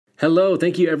Hello,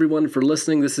 thank you everyone for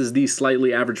listening. This is the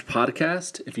Slightly Average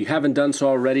Podcast. If you haven't done so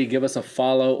already, give us a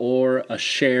follow or a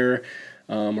share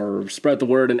or spread the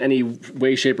word in any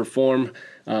way, shape, or form.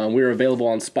 We're available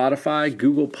on Spotify,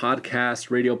 Google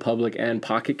Podcasts, Radio Public, and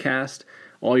Pocket Cast.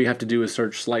 All you have to do is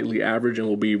search Slightly Average and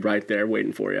we'll be right there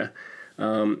waiting for you.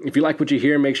 If you like what you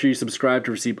hear, make sure you subscribe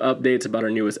to receive updates about our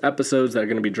newest episodes that are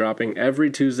going to be dropping every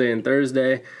Tuesday and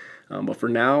Thursday. But for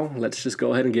now, let's just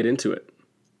go ahead and get into it.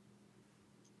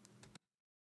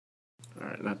 All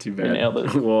right, not too bad. You nailed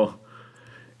it. Well,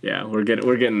 yeah, we're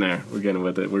getting there. We're getting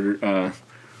with it. We're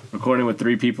recording with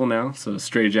 3 people now. So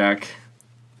Stray Jack,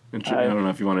 I don't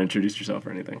know if you want to introduce yourself or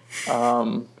anything.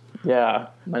 Yeah,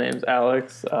 my name's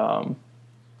Alex. Well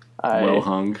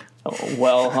hung.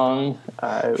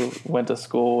 I went to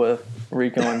school with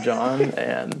Rico and John,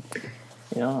 and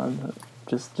I'm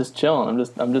just chilling.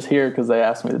 I'm just here because they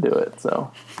asked me to do it.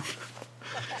 So.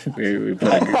 We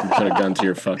put a gun to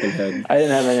your fucking head. I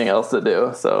didn't have anything else to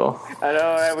do, so. I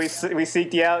know, we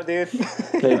seeked you out, dude.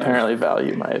 They apparently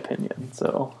value my opinion,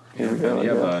 so here we go.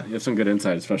 You have some good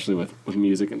insight, especially with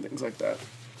music and things like that.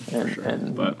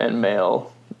 And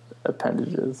male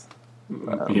appendages.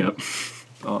 Yep.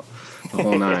 The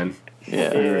whole 9.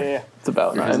 Yeah. It's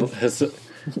about 9. It's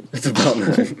about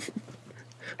 9.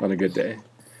 On a good day.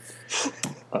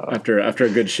 After a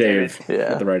good shave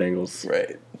at the right angles.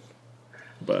 Right.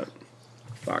 But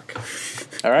fuck.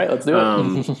 All right, let's do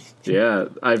it. Yeah,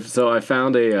 I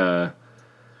found an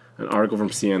article from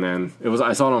CNN.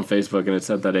 I saw it on Facebook, and it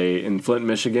said that in Flint,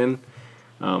 Michigan,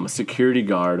 a security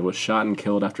guard was shot and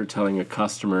killed after telling a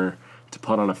customer to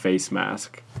put on a face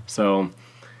mask. So,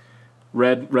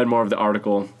 read more of the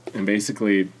article, and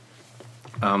basically,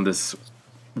 this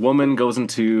woman goes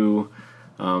into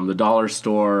the dollar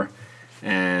store,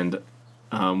 and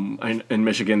in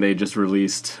Michigan, they just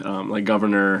released,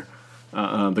 the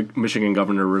Michigan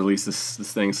governor released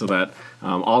this thing so that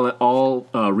all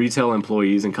retail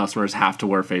employees and customers have to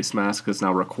wear face masks. It's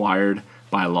now required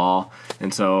by law.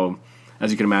 And so,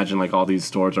 as you can imagine, like all these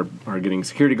stores are getting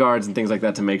security guards and things like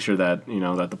that to make sure that,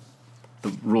 that the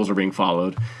rules are being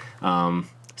followed.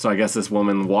 So I guess this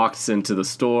woman walks into the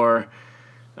store.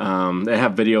 They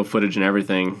have video footage and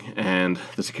everything, and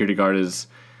the security guard is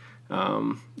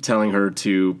telling her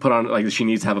to put on, like, she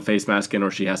needs to have a face mask in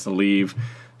or she has to leave.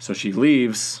 So she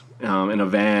leaves in a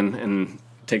van and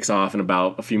takes off, and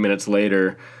about a few minutes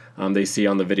later, they see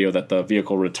on the video that the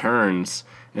vehicle returns,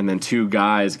 and then 2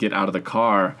 guys get out of the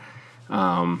car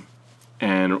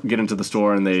and get into the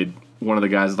store, and one of the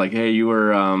guys is like, hey, you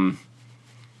were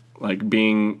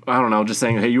just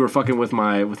saying, hey, you were fucking with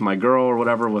my girl or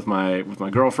whatever, with my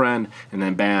girlfriend, and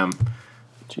then bam,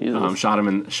 Jesus. shot him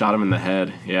in the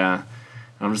head. Yeah.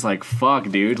 I'm just like, fuck,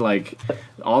 dude. Like,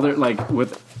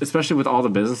 especially with all the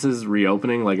businesses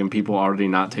reopening, like, and people already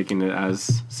not taking it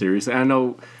as seriously. I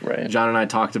know John and I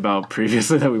talked about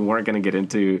previously that we weren't going to get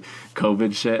into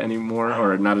COVID shit anymore,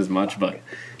 or not as much, but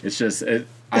it's just,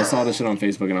 I saw this shit on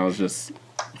Facebook and I was just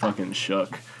fucking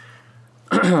shook.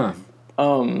 So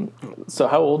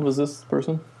how old was this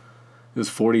person? It was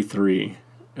 43.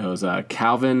 It was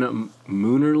Calvin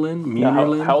Moonerlin. Yeah,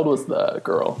 how old was the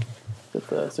girl?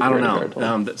 I don't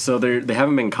know. So they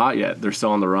haven't been caught yet. They're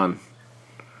still on the run.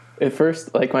 At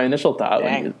first, like, my initial thought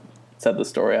when you said the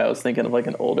story, I was thinking of like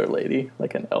an older lady,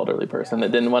 like an elderly person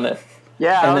that didn't want to.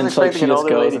 Yeah, and I then was like she expecting an just older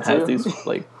goes lady and has too.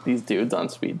 these dudes on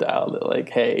speed dial that, like,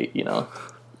 hey,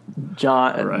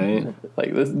 John, right?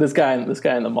 Like this guy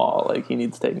in the mall, like, he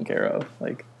needs taken care of,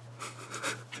 like.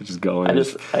 Just going. I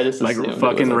just like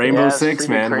fucking like, Rainbow Six,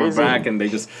 man. crazy. We're back, and they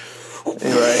just. Right.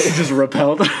 just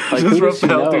repelled. Like, just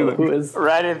repelled through who is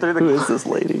right in through the. Who is this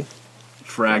lady?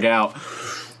 Frag out.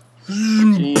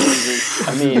 Jesus.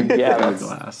 I mean, yeah, that's.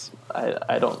 Glass.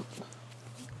 I don't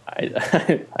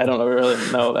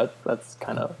really know. That's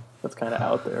kind of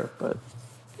out there, but.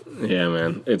 Yeah,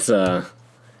 man, it's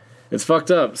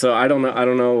fucked up. So I don't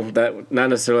know that, not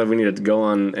necessarily we need to go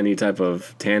on any type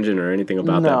of tangent or anything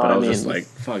about that, but I was just like,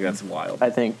 fuck, that's wild.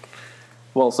 I think,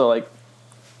 well, so like,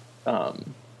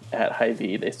 at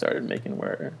Hy-Vee, they started making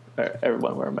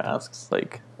everyone wear masks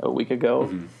like a week ago,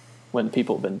 when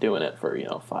people have been doing it for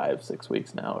 5-6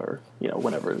 weeks now, or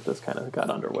whenever this kind of got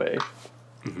underway.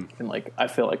 And like, I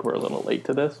feel like we're a little late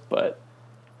to this, but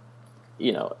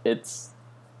it's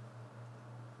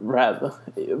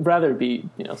rather be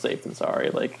safe than sorry.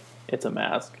 Like, it's a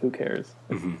mask, who cares?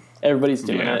 Everybody's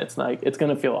doing it. It's like, it's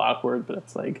gonna feel awkward, but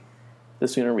it's like, the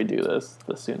sooner we do this,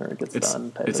 the sooner it gets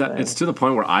done. It's to the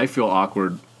point where I feel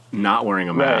awkward not wearing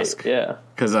a mask. Right, yeah.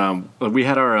 Because we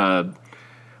had our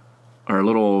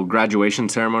little graduation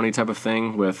ceremony type of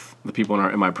thing with the people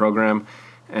in my program,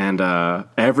 and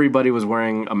everybody was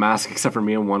wearing a mask except for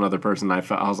me and one other person. I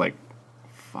was like,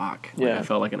 fuck. Like, Yeah. I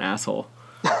felt like an asshole.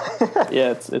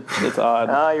 Yeah, it's odd.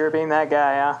 Oh, you were being that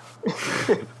guy,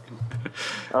 huh?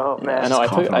 Oh man. I know.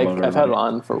 coughing all over I've had it everybody.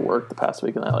 on for work the past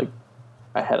week, and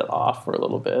I had it off for a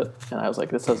little bit, and I was like,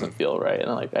 this doesn't feel right.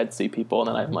 And like I'd see people, and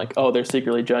then I'm like, oh, they're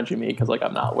secretly judging me because like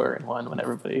I'm not wearing one when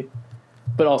everybody.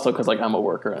 But also because like I'm a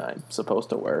worker and I'm supposed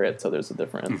to wear it, so there's a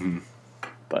difference. Mm-hmm.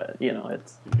 But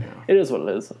it is what it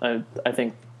is. I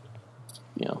think,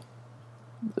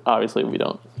 obviously we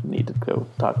don't need to go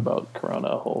talk about Corona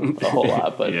a whole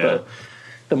lot, but Yeah. but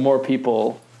the more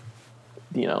people,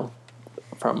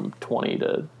 from 20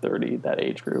 to 30, that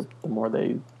age group, the more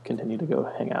they continue to go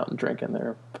hang out and drink in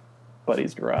their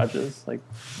buddies' garages. Like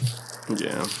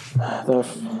Yeah.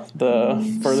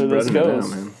 the further this Spreading it goes.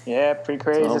 down, man. Yeah, pretty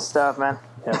crazy So- stuff, man.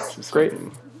 Yeah, it's Just great.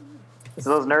 fucking- It's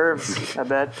those nerves, I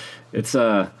bet. It's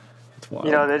wild.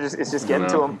 It's just I getting don't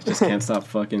to know. them. Just can't stop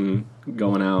fucking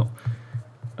going out.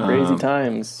 Crazy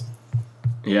times.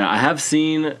 Yeah, I have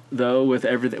seen though with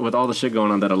everything, with all the shit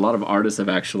going on, that a lot of artists have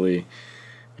actually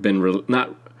been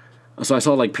not. So I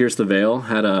saw like Pierce the Veil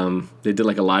had they did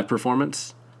like a live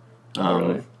performance.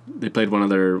 Really? They played one of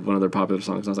their popular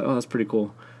songs. I was like, oh, that's pretty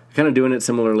cool. Kind of doing it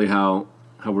similarly how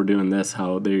we're doing this.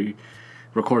 How they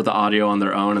record the audio on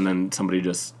their own, and then somebody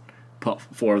just put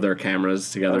 4 of their cameras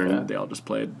together Okay. and they all just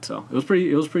played. So it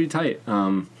was pretty tight.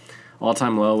 All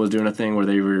Time Low was doing a thing where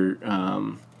they were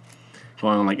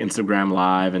going on like Instagram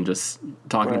Live and just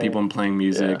talking Right. to people and playing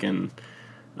music Yeah.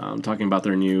 and talking about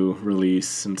their new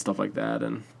release and stuff like that.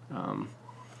 And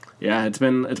yeah, it's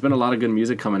been a lot of good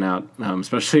music coming out.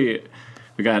 Especially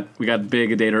we got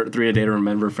big 3 A Day to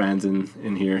Remember fans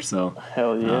in here. So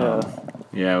Hell yeah.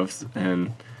 yeah,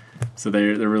 and so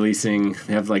they're releasing.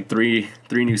 They have like three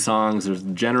new songs. There's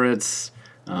Generates,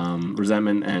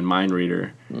 Resentment, and Mind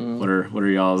Reader. What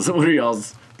are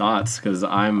y'all's thoughts? Because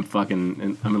I'm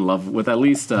in love with at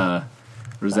least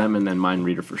Resentment and Mind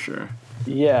Reader for sure.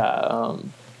 Yeah.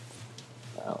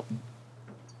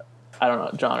 I don't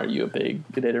know, John. Are you a big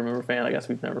Good Day to Remember fan? I guess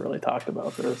we've never really talked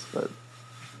about this, but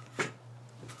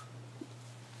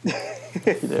you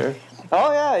there?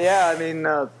 Oh yeah. I mean,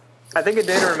 I think A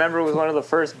Day to Remember was one of the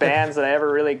first bands that I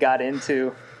ever really got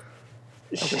into.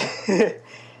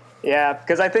 Yeah,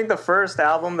 because I think the first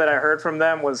album that I heard from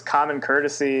them was Common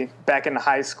Courtesy back in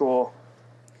high school,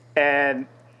 and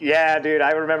yeah, dude,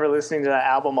 I remember listening to that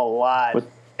album a lot,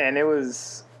 and it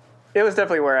was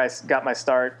definitely where I got my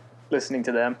start listening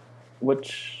to them.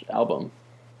 Which album?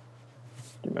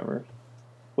 Do you remember?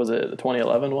 Was it the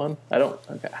 2011 one? I don't.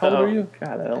 Okay. How old Uh-oh. are you?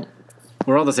 God, I don't.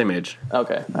 We're all the same age.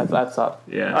 Okay, I thought.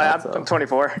 Yeah. I'm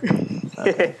 24.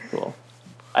 Okay, cool.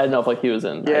 I didn't know if like he was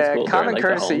in high Yeah, school. Common during, like, the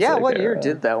Courtesy. Yeah, Homesick what year era.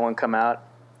 did that one come out?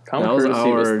 Common That was Courtesy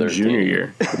our 13. junior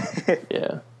year.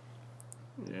 Yeah.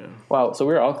 Yeah. Wow. So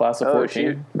we were all class of Oh, 14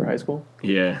 shoot. for high school.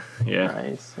 Yeah.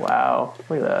 Nice. Wow.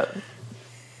 Look at that.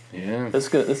 Yeah.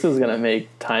 This is gonna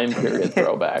make time period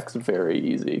throwbacks very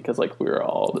easy because like we were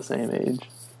all the same age.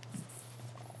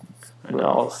 I We're know.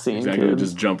 all scene Exactly. We'll kids.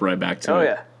 just jump right back to Oh it.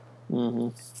 yeah.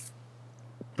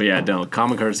 But yeah, no,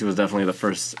 Common Courtesy was definitely the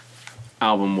first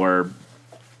album where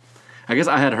I guess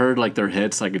I had heard like their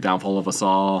hits, like A Downfall of Us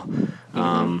All,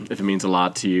 If It Means a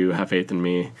Lot to You, Have Faith in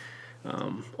Me,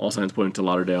 All Signs Point to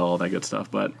Lauderdale, all that good stuff.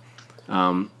 But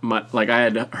like I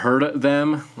had heard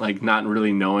them, like not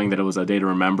really knowing that it was A Day to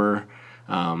Remember.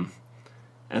 And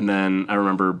then I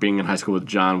remember being in high school with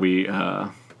John, we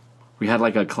had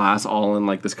like a class all in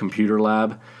like this computer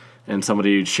lab, and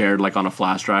somebody shared like on a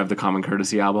flash drive the Common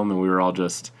Courtesy album, and we were all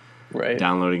just Right.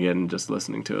 downloading it and just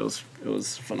listening to it. It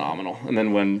was phenomenal. And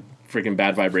then when freaking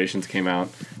Bad Vibrations came out,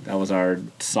 that was our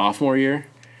sophomore year.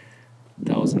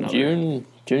 That was another. Junior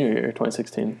year,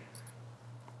 2016.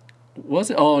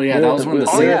 Was it? Oh yeah, Yeah, that was when the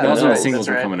oh, yeah, that was when the that's singles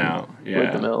were right. coming out. With the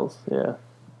Yeah, Mills. Yeah.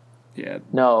 yeah.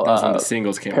 No. That was when the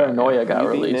singles came Paranoia out. got UB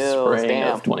released Mills, spring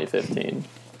damn. of 2015.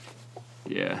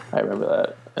 Yeah. I remember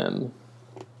that. And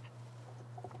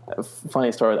a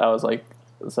funny story, I was like,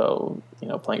 so,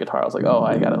 playing guitar, I was like, oh,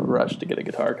 I got to rush to get a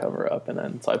guitar cover up. And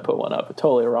then, so I put one up,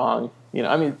 totally wrong.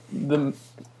 I mean, the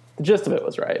gist of it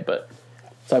was right, but,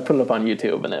 so I put it up on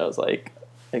YouTube, and it was like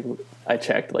I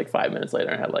checked like 5 minutes later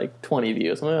and had like 20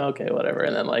 views. I'm like, okay, whatever.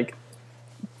 And then like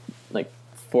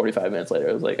 45 minutes later,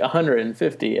 it was like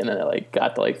 150, and then it like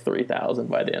got to like 3,000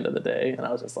 by the end of the day. And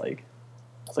I was like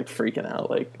freaking out,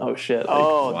 like, oh shit. Like,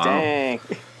 Oh Wow. dang.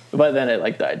 but then it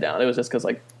like died down. It was just because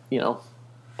like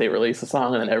they released a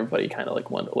song and then everybody kind of like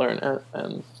wanted to learn it,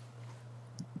 and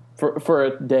for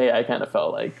a day I kind of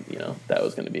felt like that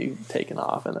was going to be taken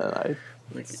off, and then I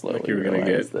Like slowly you were gonna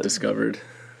realized get that- discovered.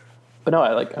 But no,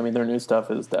 I mean their new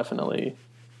stuff is definitely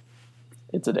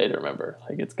it's a day to remember.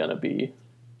 Like it's gonna be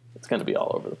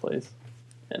all over the place.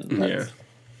 And that's,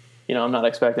 you know, I'm not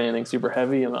expecting anything super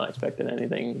heavy. I'm not expecting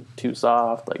anything too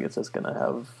soft. Like it's just gonna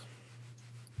have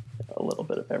a little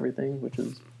bit of everything, which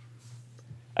is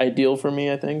ideal for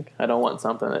me. I think I don't want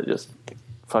something that just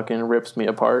fucking rips me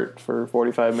apart for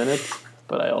 45 minutes,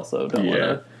 but I also don't want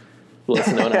to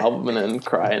listen to an album and then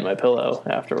cry in my pillow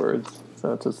afterwards.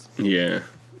 So it's just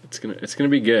it's gonna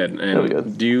be good. And be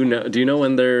good. do you know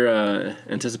when they're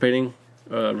anticipating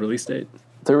a release date?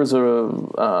 There was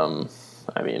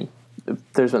I mean,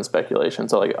 there's been speculation.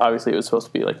 So like obviously it was supposed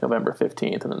to be like November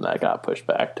 15th, and then that got pushed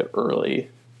back to early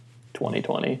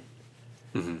 2020.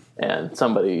 Mm-hmm. And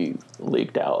somebody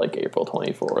leaked out like April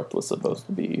 24th was supposed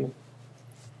to be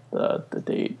the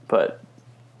date, but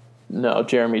no,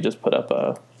 Jeremy just put up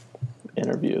a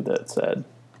interview that said,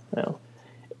 you know,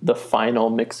 the final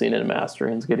mixing and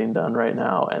mastering is getting done right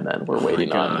now, and then we're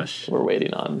waiting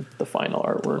on the final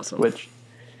artwork. Awesome. Which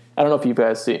I don't know if you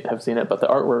guys have seen it, but the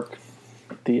artwork,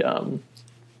 the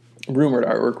rumored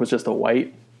artwork was just a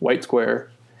white square,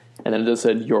 and then it just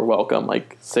said "You're welcome"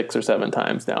 like 6 or 7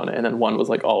 times down it, and then one was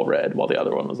like all red, while the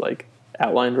other one was like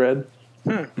outlined red.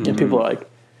 Mm-hmm. And people are like,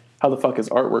 "How the fuck is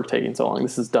artwork taking so long?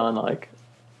 This is done like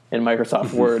in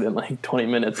Microsoft Word in like 20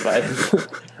 minutes by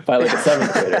like a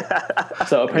 7th grader."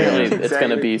 So apparently it's going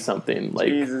to be something like,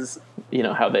 you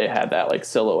know, how they had that like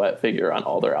silhouette figure on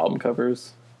all their album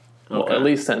covers. Okay. Well, at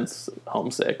least since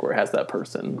Homesick, where it has that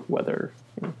person, whether,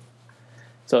 you know.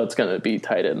 So it's going to be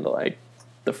tied into like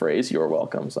the phrase "You're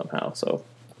welcome" somehow. So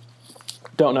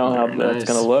don't know how that's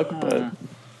going to look, but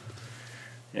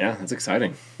yeah, that's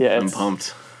exciting. Yeah, I'm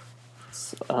pumped.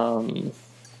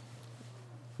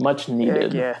 Much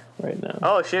needed right now.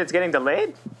 Oh shit, it's getting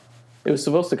delayed? It was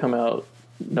supposed to come out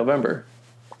November.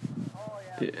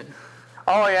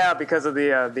 Oh yeah, because of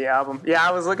the album. Yeah,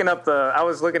 I was looking up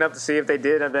to see if they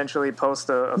did eventually post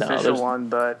a official one,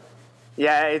 but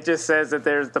yeah, it just says that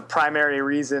there's the primary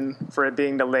reason for it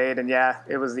being delayed, and yeah,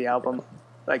 it was the album,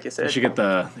 like you said. You should get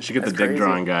the dick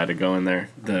drawing guy to go in there.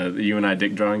 The You and I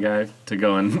dick drawing guy to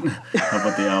go and help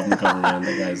with the album cover, man.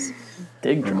 That guy's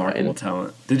remarkable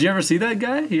talent. Did you ever see that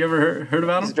guy? You ever heard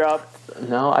about him?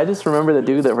 No, I just remember the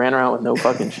dude that ran around with no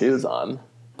fucking shoes on.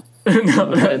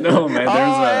 no,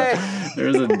 man.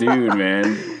 There's a dude,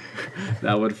 man,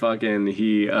 that would fucking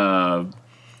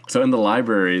so in the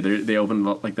library they opened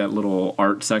like that little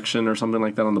art section or something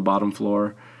like that on the bottom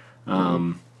floor,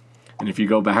 and if you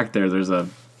go back there, there's a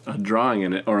drawing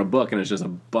in it or a book, and it's just a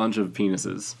bunch of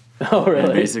penises. Oh, really?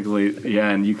 And basically, yeah,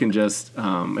 and you can just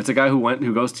it's a guy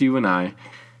who goes to UNI,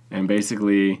 and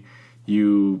basically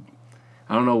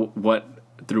I don't know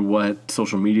through what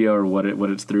social media or what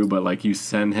it's through, but like you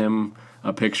send him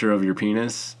a picture of your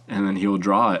penis, and then he'll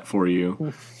draw it for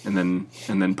you, and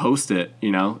then post it,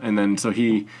 you know, and then so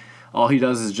all he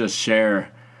does is just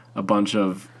share a bunch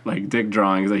of like dick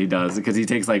drawings that he does, because he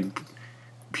takes like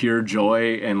pure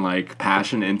joy and like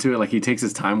passion into it. Like he takes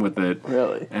his time with it.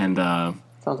 Really? And sounds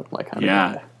like my kind of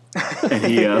guy. And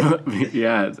he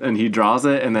and he draws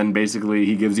it, and then basically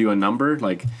he gives you a number,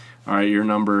 like, all right, your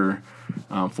number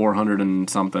 400 and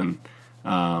something.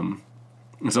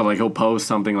 So like he'll post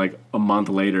something like a month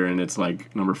later, and it's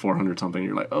like number 400 something.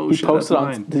 You're like, oh shit, that's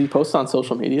mine. Did he post on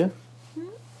social media?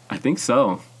 I think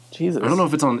so. Jesus. I don't know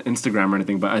if it's on Instagram or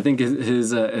anything, but I think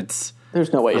his it's.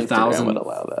 There's no way Instagram would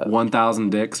allow that.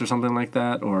 1,000 dicks or something like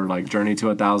that, or like Journey to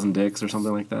 1,000 dicks or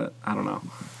something like that. I don't know.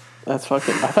 That's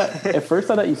fucking. At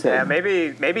first I thought you said. Yeah,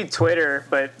 maybe Twitter,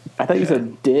 but. I thought you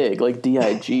said dig, like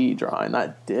DIG drawing,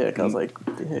 not dick. I was like,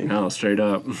 dig. No, straight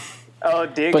up. Oh,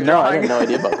 dig. But drawing. No, I had no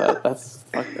idea about that. That's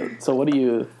so. What do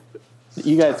you?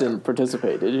 You guys didn't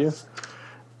participate, did you?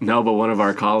 No, but one of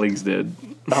our colleagues did.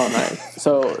 Oh, nice.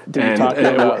 So did you talk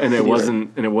about? And it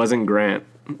wasn't Grant.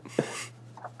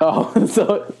 Oh,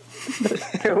 so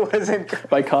it wasn't.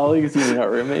 By colleagues, you mean our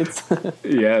roommates?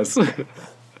 Yes.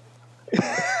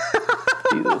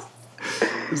 Jesus.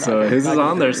 So his is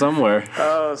on there somewhere.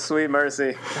 Oh, sweet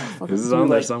mercy. His is on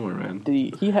there somewhere, man.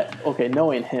 Did he had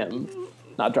knowing him,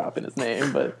 not dropping his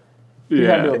name, but he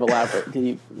had to have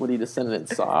elaborate. Would he just send it in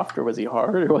soft, or was he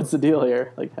hard, or what's the deal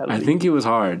here? Like, I think he was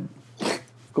hard.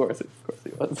 Of course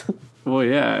he was. Well,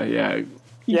 yeah.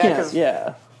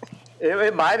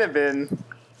 It might have been,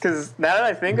 because now that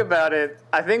I think about it,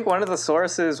 I think one of the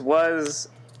sources was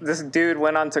this dude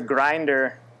went onto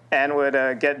Grindr and would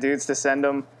get dudes to send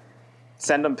him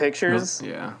pictures.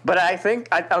 Yeah. But I think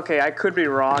I could be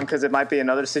wrong, because it might be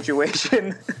another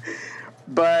situation.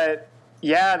 But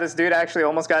yeah, this dude actually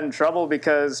almost got in trouble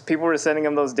because people were sending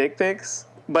him those dick pics,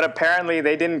 but apparently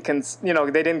they didn't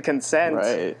consent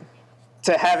right.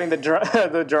 to having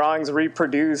the drawings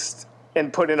reproduced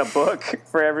and put in a book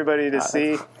for everybody to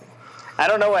see. I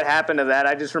don't know what happened to that.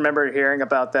 I just remember hearing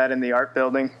about that in the art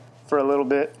building for a little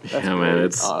bit. That's Yeah, great, man,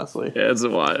 it's honestly. yeah,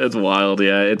 it's wild.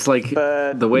 Yeah, it's like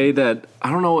the way that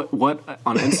I don't know what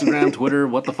on Instagram, Twitter,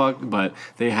 what the fuck, but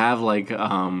they have like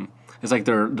it's like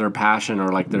their passion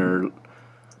or like their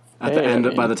at the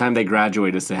end by the time they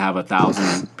graduate is to have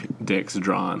 1,000 dicks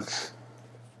drawn.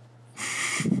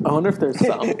 I wonder if there's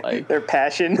some like Their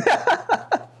passion.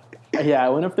 yeah, I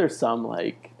wonder if there's some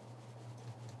like,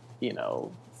 you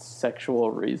know,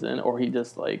 sexual reason, or he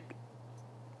just like,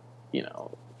 you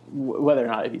know, whether or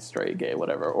not he's straight, gay,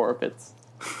 whatever, or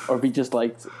if he just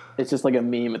like, it's just like a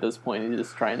meme at this point. He's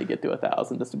just trying to get to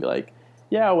 1,000 just to be like,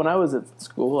 yeah, when I was at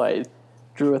school, I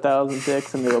drew 1,000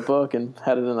 dicks into a book and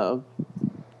had it in a,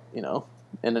 you know,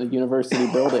 in a university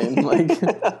building. Like,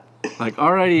 Like,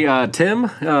 alrighty, Tim,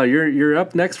 you're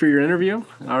up next for your interview.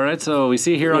 All right, so we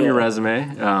see here on your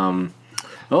resume.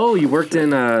 Oh, you worked in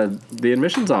the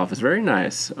admissions office. Very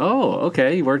nice. Oh,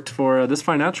 okay. You worked for this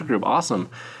financial group. Awesome.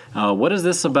 What is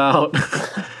this about?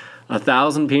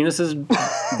 1,000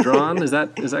 penises drawn? Is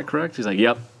that correct? He's like,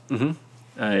 yep.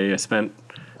 Mm-hmm. I spent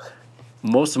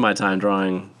most of my time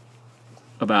drawing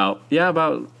about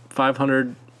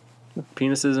 500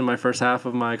 penises in my first half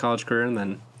of my college career, and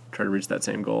then try to reach that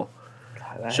same goal.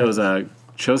 God,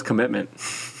 Shows commitment.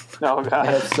 Oh God. I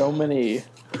have so many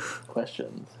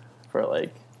questions for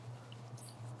like.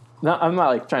 No, I'm not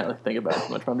like trying to like, think about it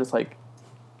too much, but I'm just like,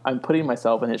 I'm putting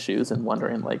myself in his shoes and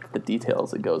wondering like the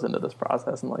details that goes into this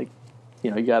process, and like,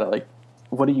 you know, you gotta like,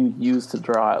 what do you use to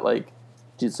draw it? Like,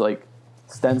 just like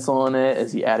stenciling it?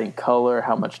 Is he adding color?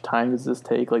 How much time does this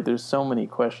take? Like, there's so many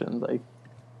questions. Like,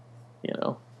 you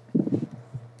know,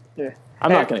 Yeah.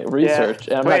 I'm not going to research.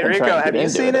 And I'm Wait, not going to Rico, try and have get you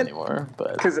into seen it it? anymore.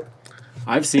 But Because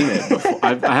I've seen it before.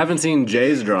 I haven't seen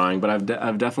Jay's drawing, but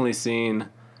I've definitely seen.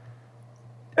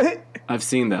 I've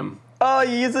seen them. oh,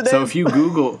 you use the name. So if you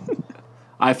Google,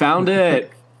 I found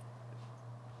it.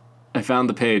 I found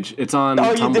the page. It's on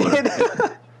oh, Tumblr. you did.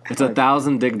 It's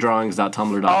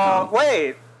 1000dickdrawings.tumblr.com. Oh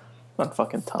wait, on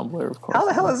fucking Tumblr, of course. how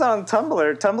the hell is it on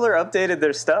Tumblr? Tumblr updated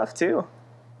their stuff too.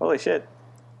 Holy shit.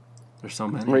 There's so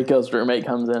many. Rico's roommate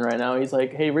comes in right now. He's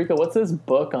like, "Hey, Rico, what's this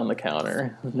book on the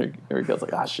counter?" And Rico's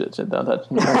like, "Ah, shit, don't touch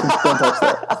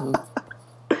that."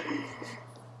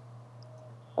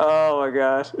 Oh my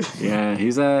gosh. Yeah,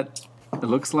 he's at. It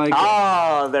looks like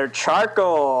Oh, they're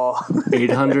charcoal.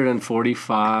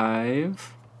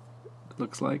 845. It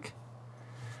looks like.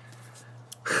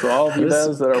 So all of you This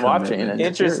guys that are watching, commitment.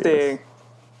 and you're Interesting.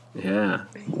 Yeah.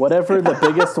 whatever the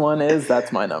biggest one is,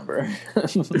 that's my number.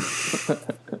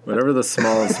 Whatever the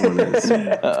smallest one is,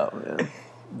 Oh man,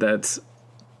 that's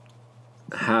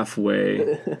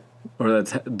halfway, or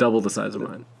that's double the size of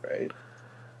mine. right?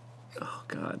 Oh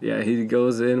God, yeah, he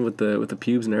goes in with the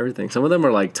pubes and everything. Some of them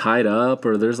are like tied up,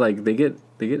 or there's like they get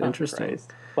interesting.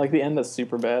 Christ. Like the end of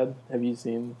Superbad. Have you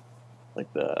seen like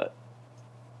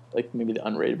maybe the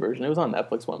unrated version? It was on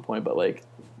Netflix one point, but like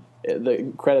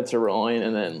the credits are rolling,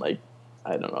 and then like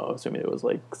I don't know, assuming it was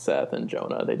like Seth and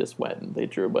Jonah, they just went and they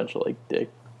drew a bunch of like dick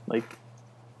like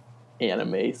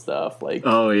anime stuff, like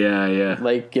Oh yeah.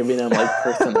 like giving them like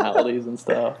personalities and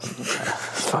stuff.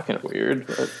 It's fucking weird.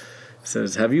 But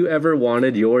Says, have you ever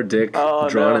wanted your dick Oh,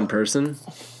 drawn no. in person?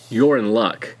 You're in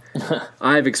luck.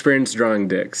 I've experienced drawing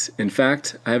dicks. In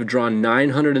fact, I have drawn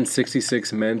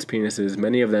 966 men's penises,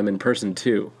 many of them in person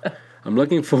too. I'm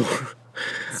looking for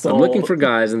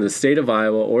guys in the state of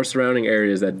Iowa or surrounding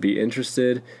areas that'd be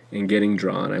interested in getting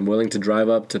drawn. I'm willing to drive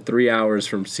up to 3 hours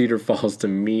from Cedar Falls to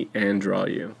meet and draw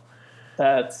you.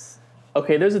 that's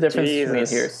okay. There's a difference between Jesus.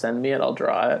 here. Send me it, I'll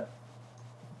draw it.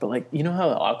 But like, you know how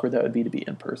awkward that would be to be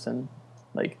in person.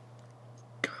 Like,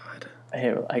 God.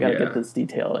 hey, I gotta Yeah. get this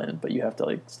detail in, but you have to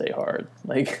like stay hard.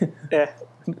 Like, Yeah.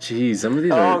 Jeez, some of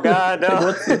these Oh are... God, no.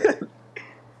 what's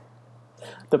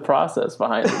the process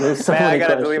behind it? There's so Man, I many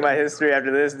gotta questions. delete my history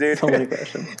after this, dude. So many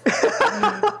questions.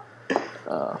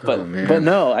 But Oh, man. but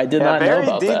no, I did Yeah, not know very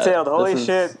about detailed. that. Holy This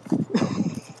shit. is-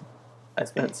 I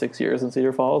spent 6 years in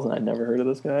Cedar Falls, and I'd never heard of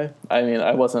this guy. I mean,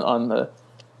 I wasn't on the.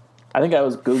 I think I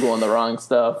was Googling the wrong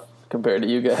stuff compared to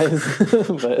you guys.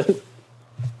 But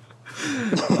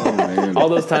Oh, man. all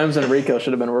those times when Rico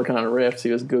should have been working on riffs,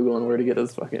 he was Googling where to get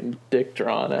his fucking dick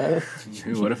drawn at.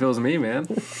 Dude, what if it was me, man?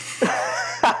 You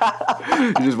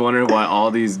just wondering why all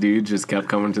these dudes just kept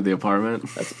coming to the apartment?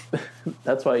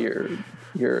 That's why your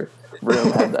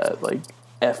room had that like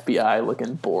FBI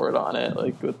looking board on it,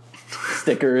 like with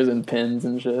stickers and pins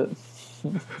and shit.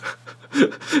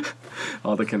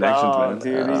 All the connections, Oh, man.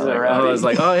 dude, these Like, are I rowdy. was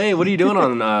like, oh, hey, what are you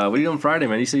doing Friday,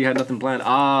 man? You said you had nothing planned.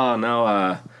 Oh, no,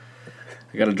 I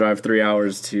got to drive 3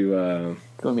 hours to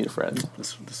Go meet a friend.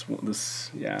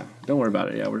 This. Yeah. Don't worry about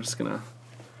it. Yeah, we're just gonna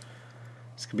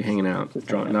be hanging out,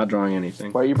 not drawing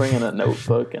anything. Why are you bringing a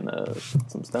notebook and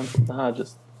some stencils?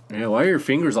 Just. Yeah. Why are your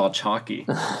fingers all chalky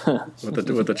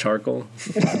with the charcoal?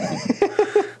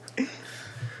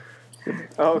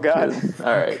 Oh God!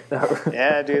 All right.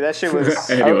 Yeah, dude, that shit was.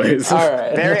 Anyways, all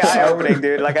right. Very eye opening,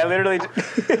 dude. Like I literally.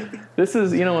 This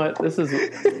is, you know what? This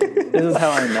is how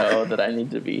I know that I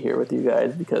need to be here with you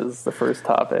guys, because the first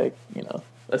topic,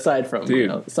 aside from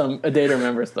a day to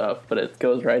remember stuff, but it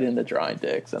goes right into drawing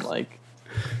dicks and like.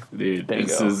 Dude,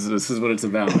 this is what it's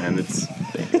about, man. It's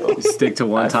you stick to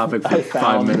one topic for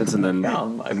 5 minutes and then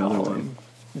another one.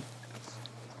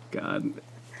 God.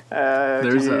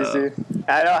 There's dude.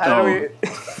 I know. How do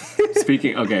we?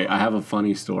 Speaking. Okay, I have a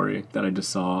funny story that I just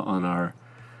saw on our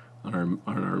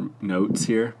notes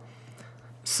here.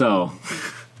 So,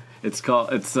 I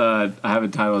have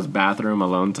it titled as Bathroom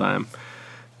Alone Time.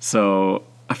 So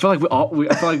I feel like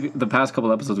I feel like the past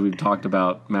couple episodes we've talked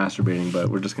about masturbating, but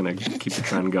we're just gonna keep the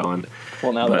trend going.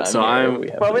 Well, now that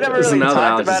we never really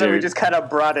talked about it. We just kind of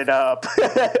brought it up.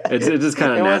 It's just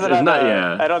kind of natural. It's not.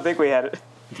 I don't think we had it.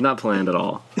 It's not planned at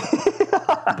all.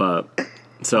 But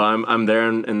so I'm there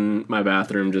in my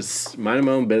bathroom, just minding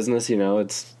my own business.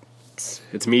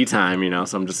 It's me time.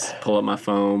 So I'm just pull up my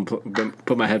phone,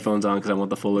 put my headphones on because I want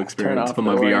the full experience. Put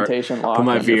my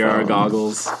VR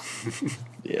goggles.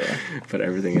 Yeah. Put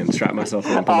everything in. Strap myself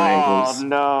in. Put my ankles. Oh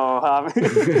no.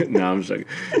 No, I'm just joking.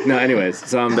 No, anyways,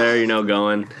 so I'm there,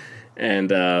 going, and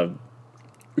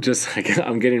just like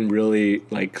I'm getting really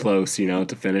like close, to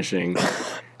finishing.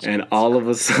 And all of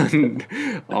a sudden,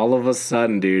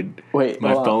 dude. Wait,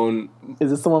 my phone.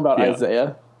 Is this the one about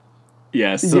Isaiah?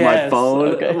 Yes. So my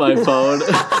phone.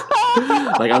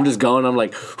 Like I'm just going. I'm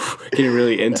like getting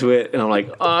really into it, and I'm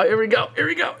like, here we go,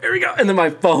 and then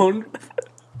my phone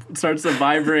starts to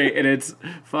vibrate, and it's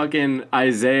fucking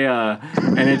Isaiah,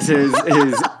 and it's his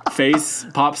face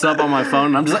pops up on my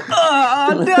phone, and I'm just like,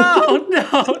 oh no.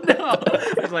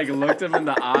 I like looked him in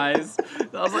the eyes.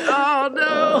 I was like, oh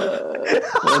no.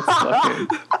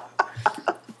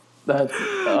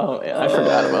 I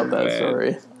forgot about that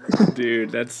story. Dude,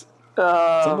 that's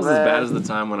it's almost as bad as the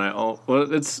time when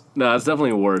it's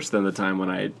definitely worse than the time when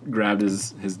I grabbed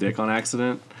his dick on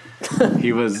accident.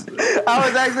 He was. I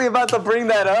was actually about to bring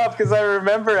that up because I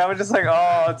remember I was just like,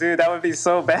 "Oh, dude, that would be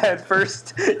so bad."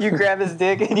 First, you grab his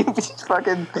dick and you just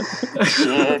fucking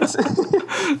shit.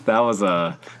 That was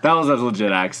a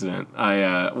legit accident.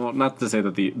 Well, not to say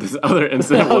that this other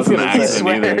incident wasn't an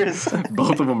accident either.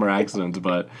 Both of them are accidents,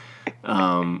 but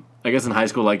I guess in high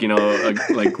school, like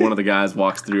like one of the guys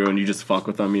walks through and you just fuck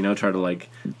with them, try to like.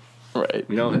 Right.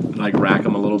 Like rack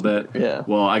them a little bit. Yeah.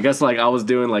 Well, I guess like I was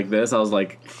doing like this. I was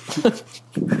like, I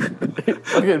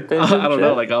don't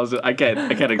know. Like I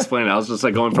can't explain it. I was just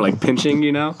like going for like pinching,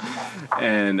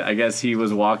 and I guess he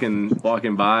was walking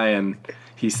by and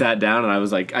he sat down and I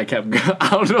was like, I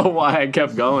don't know why I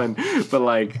kept going, but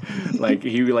like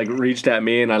he like reached at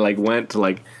me and I like went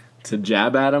to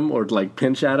jab at him or to like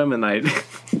pinch at him and I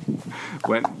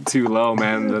went too low,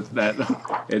 man. That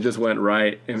it just went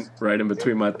right in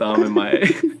between my thumb and my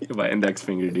index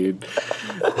finger, dude.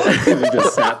 And it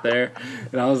just sat there,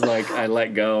 and I was like, I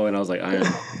let go, and I was like, I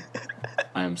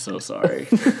am so sorry.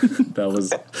 That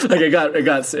was like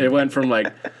it went from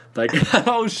like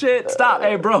oh shit, stop,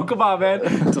 hey bro, come on, man,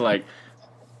 to like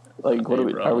what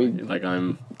hey, are we like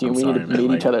I'm. Do we need to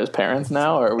meet each other's parents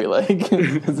now, or are we like,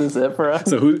 is this it for us?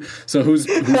 So who's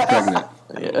pregnant?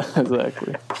 Yeah,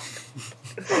 exactly.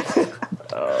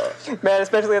 Man,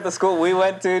 especially at the school we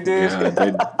went to, dude. Yeah,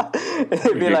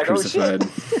 they'd be like, crucified. Oh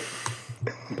shit.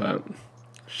 But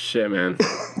shit, man.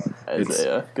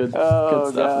 Isaiah, good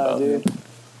God, stuff about dude.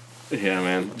 Yeah,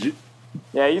 man.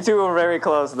 Yeah, you two were very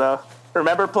close though.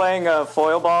 Remember playing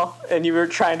foil ball and you were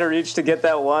trying to reach to get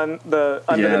that one under the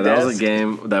desk? Yeah, that was a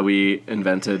game that we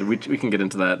invented. We can get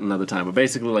into that another time. But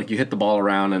basically, like you hit the ball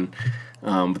around and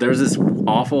but there was this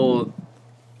awful.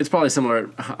 It's probably similar.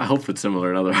 I hope it's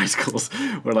similar in other high schools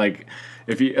where like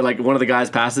if you like one of the guys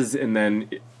passes and then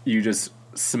you just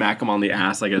smack him on the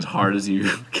ass like as hard as you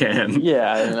can.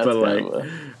 Yeah, I mean, that's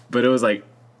but it was like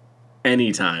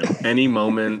any time, any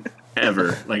moment.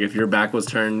 Ever. Like if your back was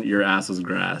turned, your ass was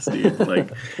grass, dude. Like,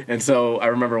 and so I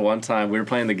remember one time we were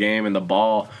playing the game and the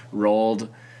ball rolled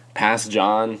past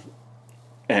John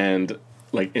and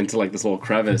like into like this little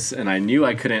crevice, and I knew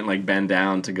I couldn't like bend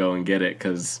down to go and get it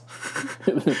because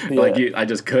I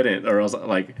just couldn't, or else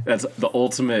like that's the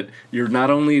ultimate. You're not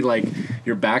only like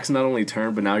your back's not only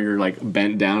turned, but now you're like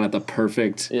bent down at the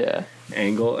perfect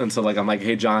angle, and so like I'm like,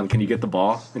 hey John, can you get the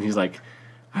ball? And he's like,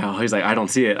 He's like, I don't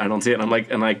see it. And I'm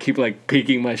like, and I keep like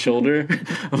peeking my shoulder.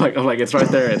 I'm like, it's right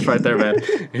there, man.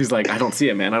 He's like, I don't see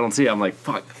it, man. I don't see it. I'm like,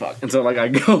 fuck. And so like I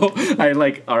go,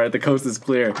 all right, the coast is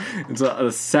clear. And so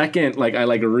the second like I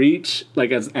like reach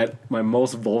like at my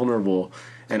most vulnerable,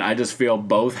 and I just feel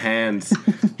both hands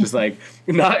just like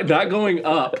not going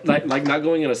up, like not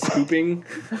going in a scooping.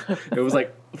 It was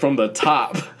like from the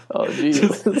top. Oh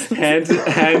Jesus! Hands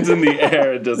in the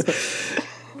air and just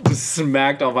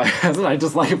smacked on my ass, and I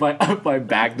just like my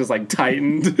back just like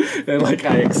tightened and like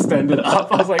I extended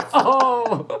up. I was like,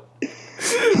 oh.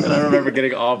 And I remember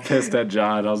getting all pissed at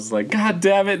John. I was like, God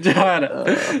damn it, John.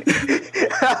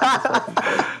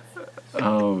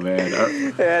 Oh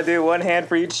man. Yeah, dude, one hand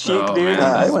for each cheek, dude.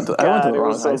 I went to the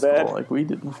wrong so high school. bad. Like we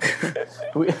didn't,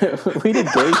 we did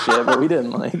gay shit, but we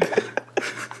didn't like.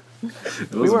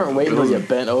 We weren't waiting until you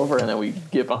bent over and then we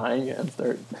get behind you and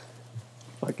start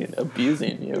fucking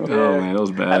abusing you. Oh man, that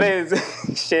was bad. I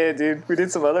mean, shit, dude. We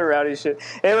did some other rowdy shit.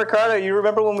 Hey, Ricardo, you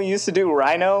remember when we used to do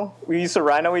Rhino? We used to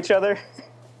Rhino each other,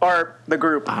 or the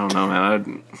group, I don't know,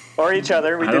 man. or each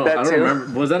other. We did that I too. don't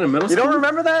remember. Was that in middle You school? don't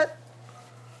remember that?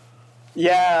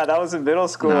 Yeah, that was in middle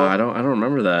school. No, I don't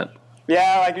remember that.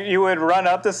 Yeah, like you would run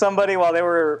up to somebody while they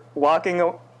were walking,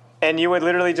 and you would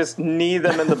literally just knee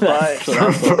them in the butt. So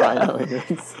that's what rhinoing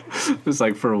is. It's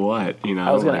like for what, you know?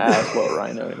 I was gonna like, ask what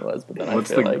rhinoing was, but then what's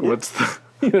I feel the like what's the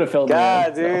you would have filled me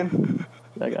God, in, dude.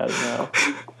 so I got it now.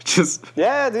 just?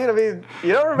 Yeah, dude. I mean,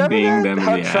 you don't remember Kneeing that? them in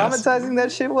How the ass. traumatizing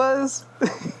that shit was?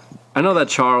 I know that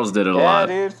Charles did it a Yeah, lot.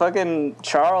 dude. Fucking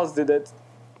Charles did it.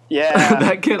 Yeah.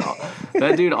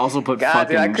 that dude also put God,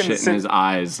 dude, I fucking couldn't shit in his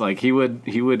eyes. Like he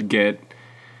would get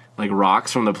like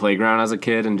rocks from the playground as a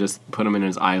kid and just put them in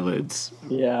his eyelids.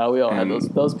 Yeah, we all had And- those.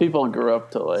 Those people grew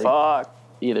up to like Fuck.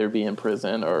 either be in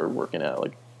prison or working at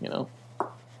like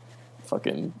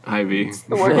fucking Ivy.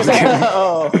 Working at-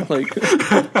 oh like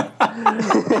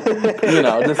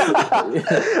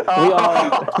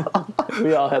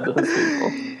we all had those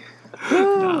people.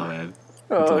 No, man.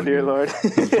 Oh, dear Lord.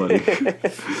 It's funny.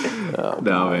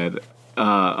 No, man.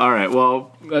 All right.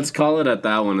 Well, let's call it at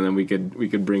that one, and then we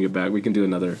could bring it back. We can do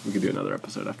another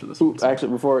episode after this one.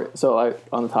 Actually,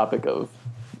 on the topic of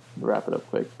wrap it up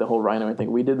quick, the whole rhino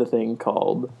thing, we did the thing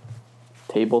called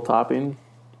table topping,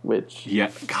 which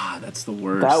Yeah. God, that's the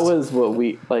worst. that was what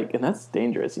we like, and that's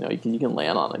dangerous. You can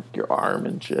land on like your arm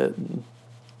and shit.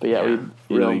 But yeah,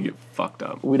 we really get fucked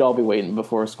up. we'd all be waiting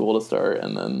before school to start,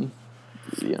 and then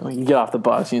you get off the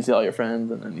bus, you see all your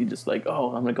friends, and then you just like,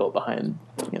 oh, I'm gonna go behind,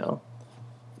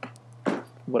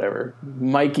 whatever,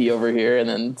 Mikey over here, and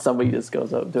then somebody just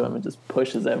goes up to him and just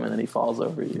pushes him, and then he falls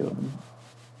over you. And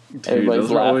Dude, everybody's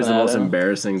those are always the laughing at most him.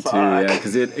 embarrassing too. Fuck.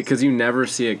 Yeah, because you never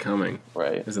see it coming.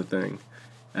 Right. Is a thing,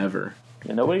 ever.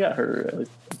 Yeah, nobody got hurt. At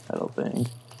least I don't think.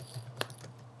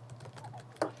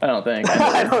 I I don't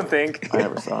think. I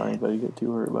never saw anybody get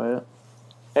too hurt by it.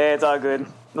 Hey, it's all good.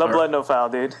 No blood, no foul,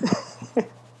 dude.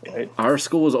 Right? Our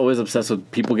school was always obsessed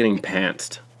with people getting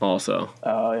pantsed. Also,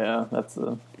 Oh yeah, that's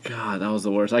the. God, that was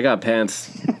the worst. I got pants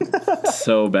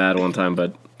so bad one time,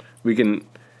 but we can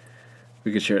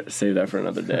save that for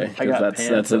another day. I got 'cause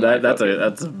pants in my that's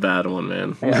a bad one,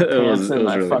 man. I got It was- pants it and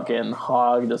was my really- fucking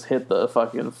hog just hit the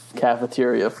fucking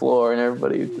cafeteria floor, and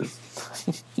everybody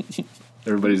just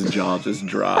Everybody's jaw just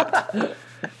dropped.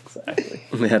 exactly.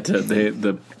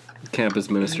 The campus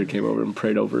minister came over and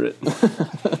prayed over it.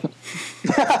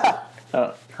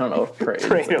 I don't know if prayed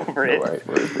Prayed over the it. right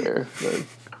word there, but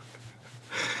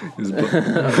His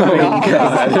oh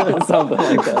god, something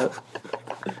like that.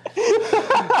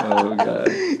 oh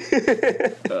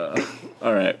god.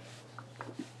 All right,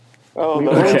 Oh, We,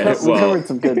 Lord. Okay, we well- covered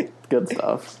some good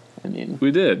stuff. I mean,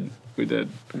 we did. the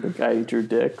guy who drew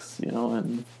dicks,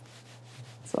 and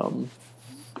some.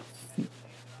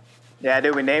 Yeah,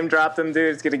 dude, we name dropped him,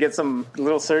 dude. It's gonna get some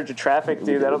little surge of traffic,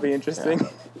 dude. That'll be interesting.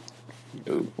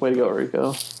 Way to go,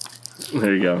 Rico.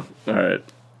 There you go. All right.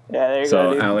 Yeah, there you So,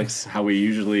 go, dude. Alex, how we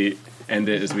usually end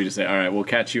it is we just say, all right, we'll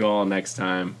catch you all next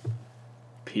time.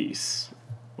 Peace.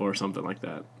 Or something like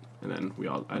that. And then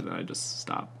I just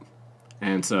stop.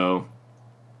 And so,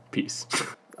 peace.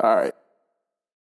 All right.